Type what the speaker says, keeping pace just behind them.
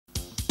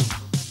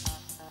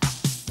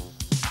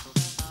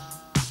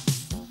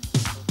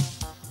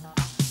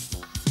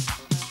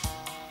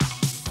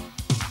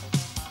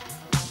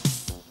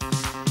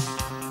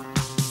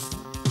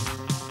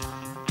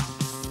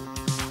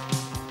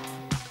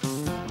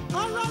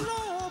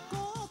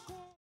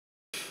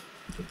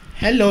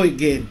Hello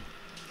again.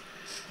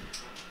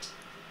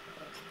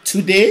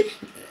 Today,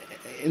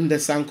 in the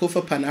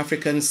Sankofa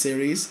Pan-African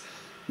series,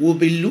 we'll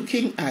be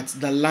looking at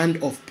the Land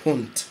of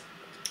Punt,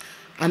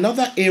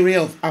 another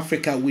area of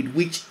Africa with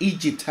which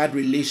Egypt had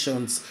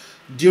relations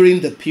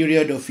during the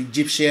period of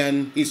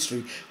Egyptian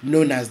history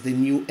known as the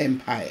New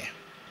Empire.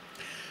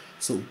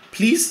 So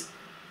please,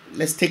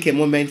 let's take a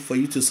moment for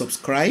you to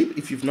subscribe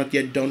if you've not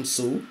yet done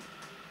so.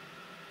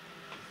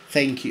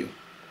 Thank you.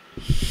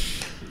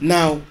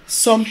 Now,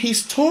 some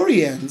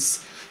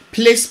historians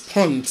place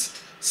Punt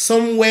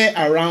somewhere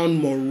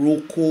around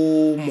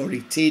Morocco,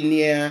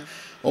 Mauritania,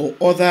 or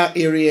other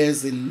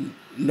areas in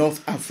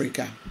North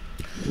Africa.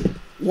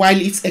 While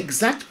its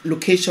exact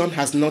location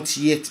has not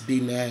yet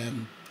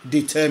been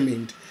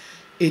determined,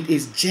 it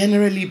is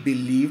generally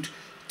believed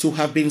to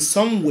have been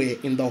somewhere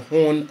in the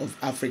Horn of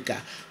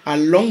Africa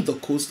along the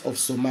coast of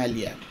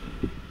Somalia.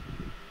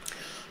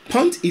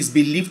 Punt is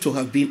believed to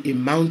have been a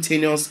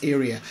mountainous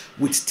area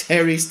with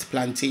terraced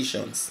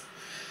plantations.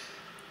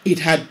 It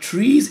had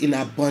trees in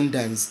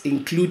abundance,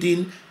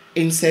 including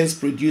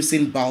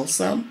incense-producing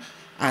balsam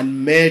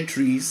and myrrh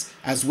trees,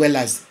 as well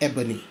as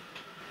ebony.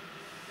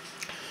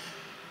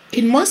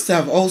 It must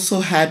have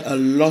also had a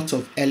lot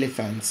of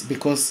elephants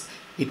because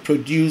it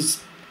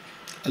produced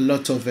a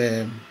lot of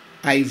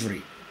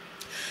ivory.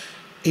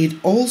 It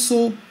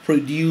also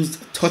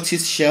produced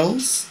tortoise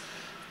shells,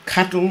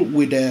 cattle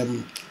with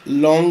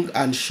long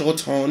and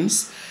short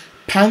horns,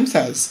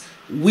 panthers,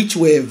 which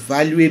were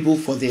valuable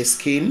for their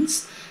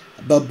skins,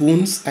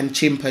 baboons, and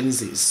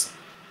chimpanzees.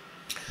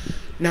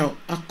 Now,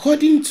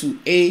 according to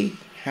A.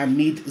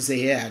 Hamid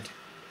Zayed,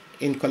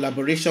 in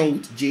collaboration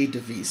with J.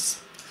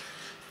 Davis,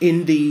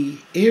 in the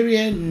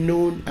area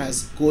known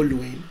as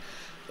Golwyn,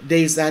 there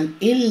is an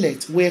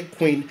inlet where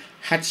Queen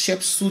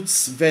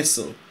Hatshepsut's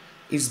vessel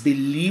is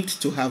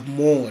believed to have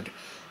moored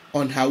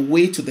on her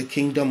way to the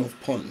kingdom of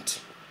Punt.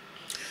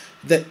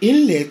 The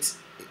inlet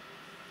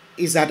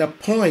is at a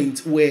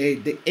point where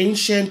the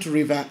ancient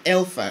river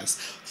Elphas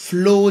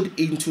flowed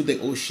into the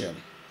ocean.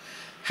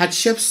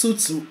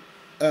 Hatshepsut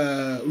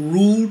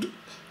ruled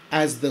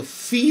as the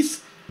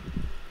fifth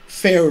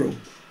pharaoh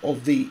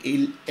of the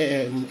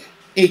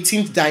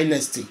 18th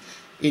dynasty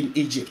in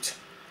Egypt.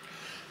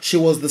 She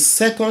was the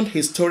second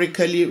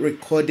historically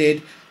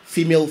recorded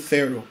female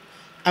pharaoh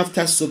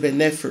after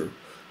Sobenefer,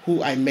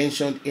 who I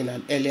mentioned in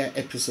an earlier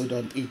episode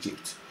on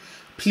Egypt.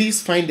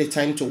 Please find the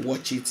time to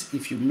watch it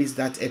if you missed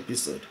that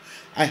episode.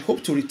 I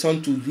hope to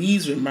return to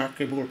these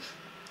remarkable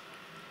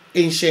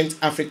ancient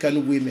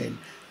African women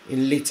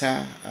in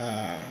later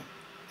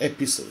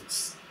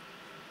episodes.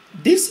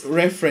 This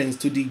reference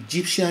to the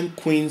Egyptian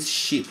queen's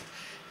ship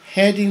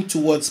heading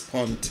towards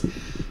Punt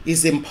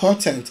is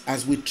important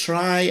as we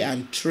try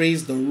and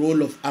trace the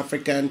role of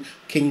African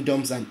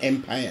kingdoms and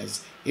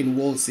empires in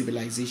world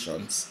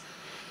civilizations.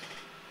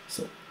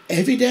 So,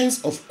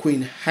 evidence of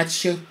Queen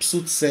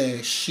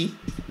Hatshepsut's ship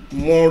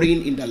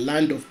mooring in the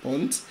Land of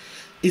Punt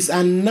is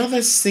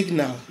another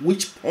signal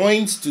which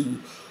points to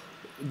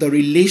the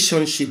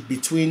relationship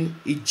between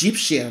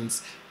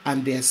Egyptians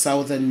and their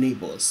southern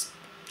neighbors.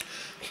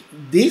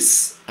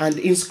 This and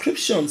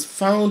inscriptions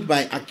found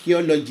by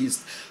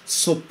archaeologists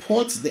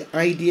support the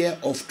idea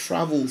of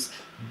travels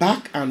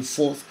back and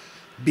forth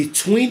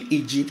between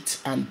Egypt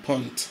and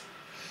Punt.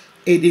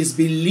 It is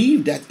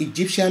believed that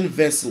Egyptian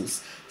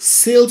vessels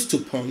sailed to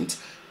Punt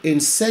in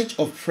search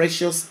of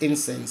precious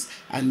incense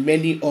and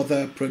many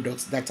other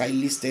products that I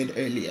listed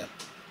earlier.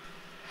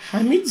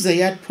 Hamid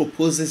Zayed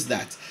proposes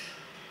that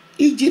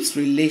Egypt's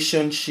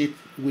relationship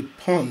with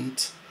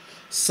Punt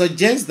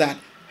suggests that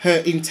her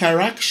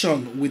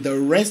interaction with the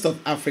rest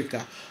of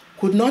Africa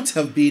could not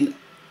have been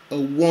a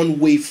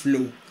one-way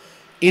flow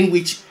in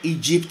which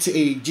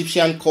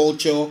Egyptian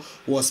culture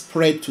was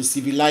spread to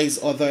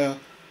civilize other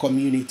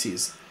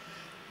communities.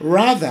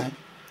 Rather,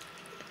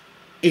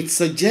 it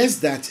suggests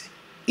that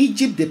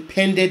Egypt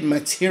depended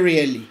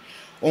materially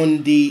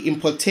on the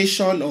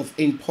importation of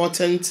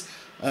important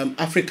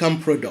African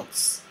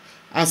products.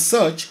 As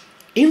such,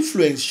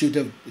 influence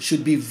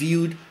should be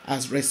viewed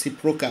as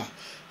reciprocal,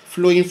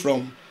 flowing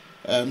from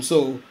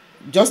so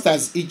just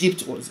as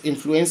Egypt was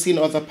influencing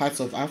other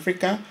parts of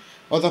Africa,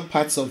 other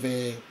parts of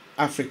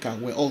Africa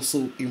were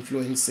also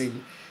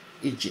influencing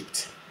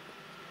Egypt.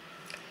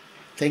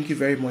 Thank you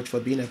very much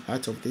for being a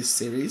part of this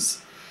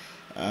series.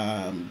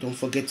 Don't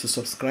forget to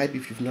subscribe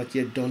if you've not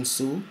yet done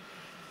so.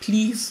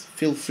 Please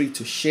feel free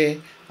to share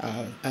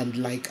and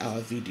like our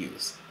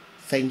videos.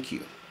 Thank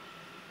you.